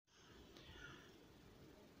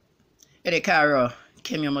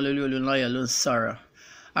Kemi Olunloyo ló ń sọ̀rọ̀.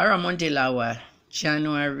 Àárọ̀ Monday la wà,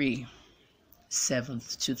 January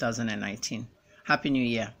 7th, 2019. Happy New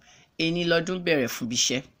Year. Ení lọ́dún bẹ̀rẹ̀ fún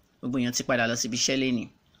bíṣẹ́. Gbogbo èèyàn ti padà lọ sí bíṣẹ́ lénìí.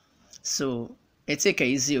 So, ẹ take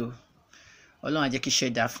it easy o. Ọlọ́run á jẹ́ kí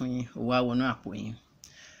iṣẹ́ dá fún yín, owó á wọnú àpò yín.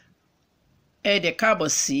 Ẹ dẹ̀ káàbọ̀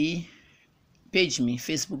sí page mi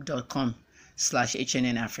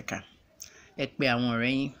facebook.com/HNNAfrica. Ẹ pè àwọn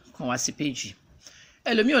ọ̀rẹ́ yín kàn wá sí page.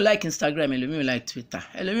 Ẹlòmíì ò like Instagram, ẹlòmíì ò like Twitter,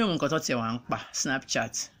 ẹlòmíì ò mọ nǹkan tó tiẹ̀ wá ń pa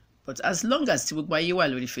Snapchat. But as long as tí gbogbo ayé wà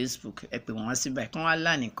lórí Facebook, ẹ pè wọ́n wá síbẹ̀ kàn wá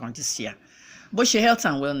lá nìkan tí sí à. Bó ṣe health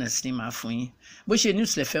and wellness ni màá fún yín, bó ṣe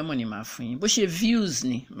news lẹ fẹ́ mọ̀ ni màá fún yín, bó ṣe views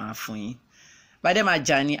ni màá fún yín. Bàdé máa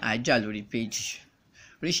jà ní àjà lórí page.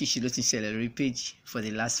 Oríṣiríṣi ló ti ṣẹlẹ̀ lórí page for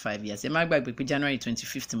the last 5 years. Ẹ má gbàgbé pé January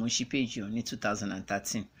 25th mo ṣí page yìí ní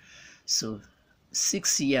 2013. So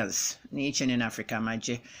 6 years ní HNN Africa máa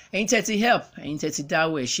jẹ́. Ẹ̀yin tẹ́ ti help, ẹ̀yin tẹ́ ti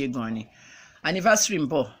dáwọ́ ẹ̀ ṣe gan ni. Anniversary ń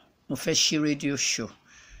bọ̀, mo fẹ́ ṣí radio show,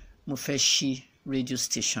 mo fẹ́ ṣí radio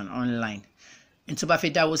station online. Ẹni tó bá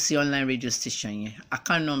fẹ́ dáwọ́ sí online radio station yẹn,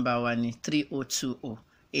 account number wa ni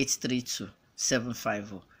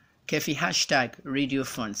 3020-832-750. Kẹ́fì hashtag radio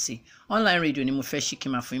fund sí. Online radio ni mo fẹ́ ṣí kí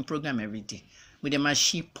n máa fún yín program everyday. Mo dẹ̀ máa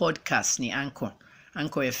ṣí podcast ní Anchor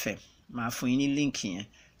FM. Máa fún yín ní link yẹn.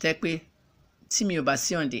 Tẹ́ pé tí mi ò bá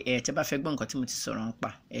sí on the air, tẹ́ bá fẹ́ gbọ́ nǹkan tí mo ti sọ̀rọ̀ ń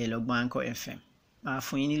pa, ẹ lọ gbọ́ Anchor FM. Máa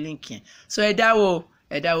fún yín ní link yẹn. So ẹ dáwọ́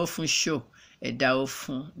fún show, ẹ dáwọ́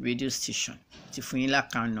fún radio station. Ti fún yín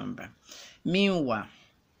l'account number. Meanwhile,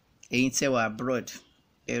 ẹ̀yin tẹ́ wà abroad,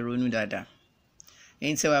 ẹ ronú dáadáa.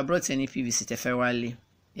 Ẹ̀yin tẹ́ wà abroad tẹ́ ní PVC tẹ́ fẹ́ wálé,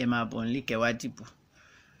 ẹ máa bọ̀ nílé kẹ́ wá dìbò.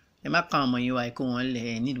 Ẹ má ka ọmọ yín wá kó wọn lẹ̀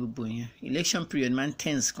ẹ̀ ní gbogbo yẹn. Election period máa ń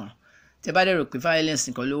tense kan. Tẹ́ bá dẹ̀rò pé violence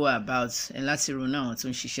nìkan ló wà about ẹ láti ronú àwọn tó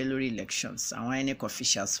ń ṣiṣẹ́ lórí elections, àwọn INEC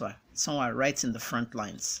officials wa, some are right in the front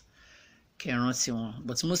lines. Kẹ́ rántí wọn,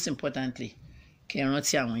 but most importantly, kẹ́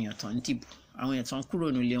rántí àwọn èèyàn tó ń dìbò, àwọn èèyàn tó ń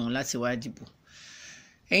kúrò nílé wọn láti wá dìbò.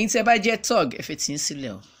 Ẹ̀yin tẹ́ bá jẹ́ thug, ẹ fẹ́ tí ń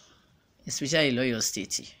sílẹ̀ o, especially l'Ọ̀yọ́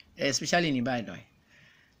state, especially ní Ìbàdàn,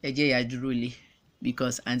 ẹ jẹ́ ìyá dúró lé,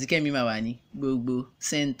 because Aunty Kemi máa wà ní gbogbo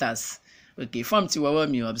centers. Okay, form ti wọ́wọ́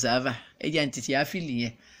mi observer, ẹ jẹ́ àǹtí tí a fìlì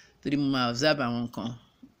yẹn, torí mo máa observe àwọn nǹkan.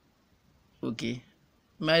 Okay,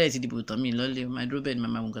 má lè ti dìbò tán mi lọ́lẹ̀, máa dúró bẹ́ẹ̀ ni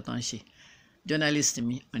màá máa wo nǹkan tó ń ṣe. Journalist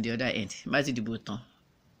mi on the other end, má ti dìbò tán,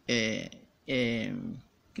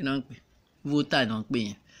 kí náà ń pè, voter náà ń pè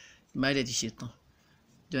yẹn, má lè ti ṣe tán.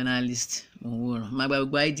 Journalist, mo ń wòran, má gba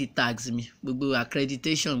gbogbo ID tags mi, gbogbo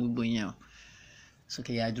accreditation, gbogbo yẹn o. So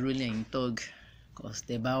kẹ́ yà dúró lẹ́yìn tọ́g, cause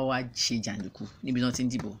tẹ́ bá wá ṣe jàǹdùkú níbi tí wọ́n ti ń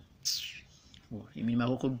dìbò. Èmi ni màá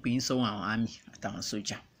kọ́kọ́ gbé yín sọ́wọ́ àwọn army àtàwọn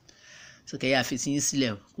sójà. So kẹ́ yà fi tí yín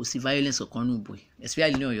sílẹ̀ o, kò sí violence ọ̀kan nù bò,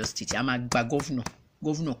 especially ní Ọ̀yọ́ state. A máa gba governor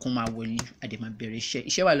kan máa wọlé, a dẹ̀ máa bẹ̀rẹ̀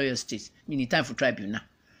iṣẹ́ wà l'Ọ̀yọ́ state. Mi ní time for tribunal.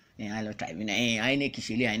 I love tribunal. INEC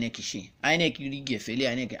ṣẹlẹ̀, INEC ṣe. INEC rig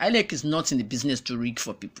ẹ̀fẹ̀lẹ̀, INEC is not in the business to rig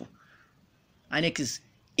for people. INEC is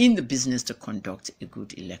in the business to conduct a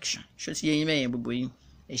good election. Ṣé ti yé yín mẹ́yẹn gbogbo yín?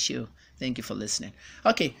 Ẹ ṣé o. Thank you for listening.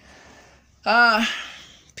 Okay.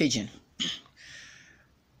 Pidgin.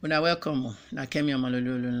 Una welcome. Na Kemi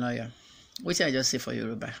Olunloyo. What did I just say for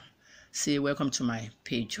Yoruba? Say welcome to my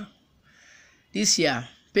page. This year,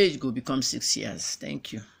 page go become 6 years.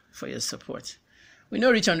 Thank you for your support. We no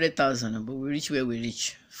reach 100,000, but we reach where we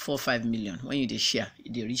reach 4-5 million. When you dey share,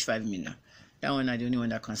 they reach 5 million. That one are the only one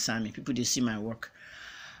that concern me. People they see my work.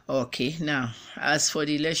 Okay, now as for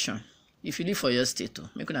the election, if you live for your state,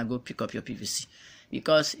 make una go pick up your PVC.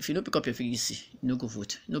 Because if you don't pick up your PVC, you no go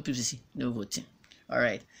vote. No PVC, no voting. All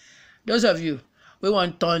right. Those of you we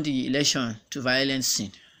want to turn the election to violent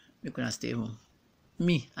scene, make una stay home.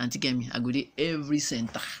 Me, Aunty Kemi, I go to every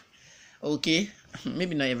center. Okay?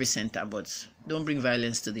 Maybe not every center, but don't bring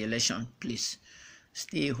violence to the election, please.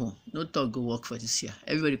 Stay home. No talk go work for this year.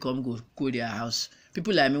 Everybody come go their house.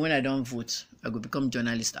 People like me, when I don't vote, I go become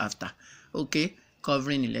journalist after. Okay?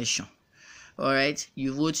 Covering election. All right?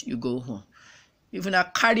 You vote, you go home. If you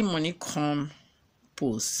not carry money, come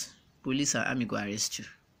post. Police and army go arrest you.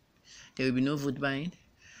 There will be no vote buying.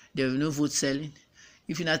 There will be no vote selling.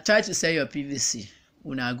 If you not try to sell your PVC,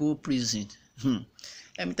 you not go prison.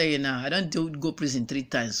 Let me tell you now, I don't go prison 3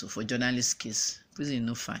 times for journalist case. Prison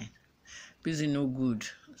no fine. Prison no good.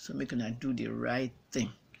 So make you do the right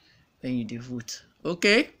thing when you vote.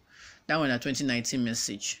 Okay? That one a 2019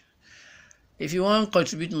 message. If you want to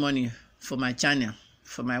contribute money for my channel,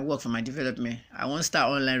 for my work, for my development, I want to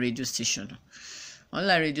start online radio station.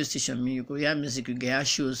 Online radio station mean you go hear music, you get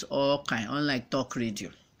shows, all kind, unlike talk radio.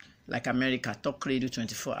 Like America, talk radio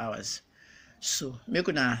 24 hours. So make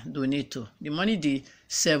una donate to the money the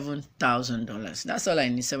 $7,000. That's all I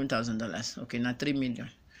need, $7,000. Okay, now 3 million.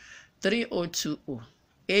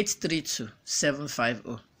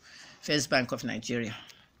 3020-832-750. First Bank of Nigeria.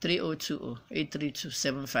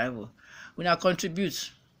 3020-832-750. When I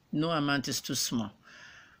contribute, no amount is too small.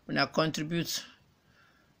 When I contribute,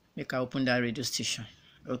 make I open that radio station.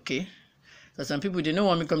 Okay? Because some people, they don't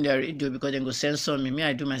want me to come to their radio because they go censor me. Me,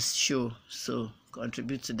 I do my show. So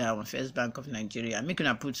contribute to that one. First Bank of Nigeria. I'm making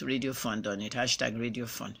a put radio fund on it. Hashtag radio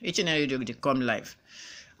fund. Each and every radio they come live.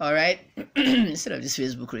 Alright? Instead of this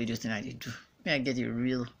Facebook radio thing I do. May I get a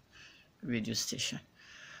real radio station.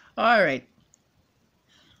 Alright.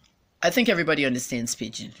 I think everybody understands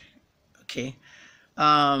pidgin. Okay.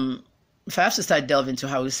 If I have to start delving into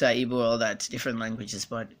Hausa, Igbo, all that different languages,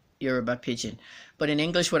 but Yoruba pidgin. But in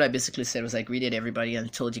English, what I basically said was I greeted everybody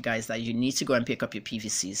and told you guys that you need to go and pick up your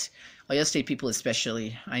PVCs. Oyo State people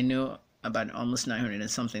especially, I know about almost 900 and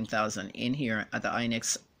something thousand in here at the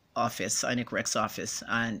INEC office, INEC Rex office,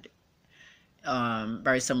 and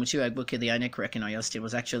Barrister Mutiu Agboke, the INEC Rec in Oyo State,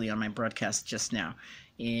 was actually on my broadcast just now,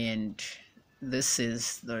 and this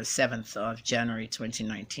is the 7th of January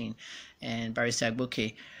 2019, and Barrister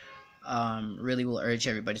Agboke really will urge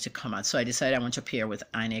everybody to come out. So I decided I want to pair with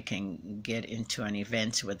INEC and get into an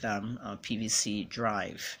event with them, PVC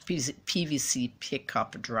drive, PVC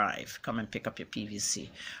pickup drive. Come and pick up your PVC.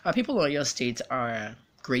 People in your state are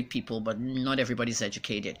great people, but not everybody's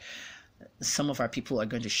educated. Some of our people are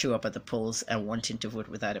going to show up at the polls and wanting to vote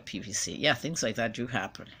without a PVC. Yeah, things like that do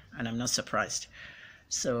happen, and I'm not surprised.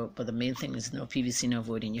 So, but the main thing is no PVC, no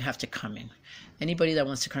voting. You have to come in. Anybody that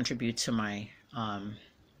wants to contribute to my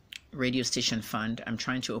radio station fund, I'm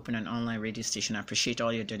trying to open an online radio station. I appreciate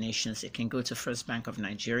all your donations. It can go to First Bank of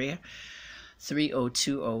Nigeria,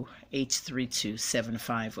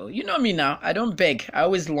 3020-832-750. You know me now. I don't beg. I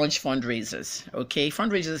always launch fundraisers. Okay,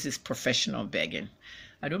 fundraisers is professional begging.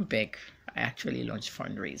 I don't beg. I actually launch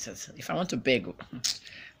fundraisers. If I want to beg,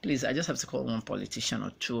 please, I just have to call one politician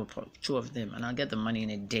or two of them, and I'll get the money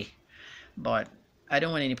in a day. But I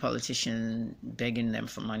don't want any politician begging them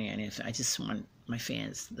for money or anything. I just want my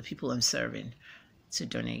fans, the people I'm serving, to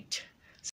donate.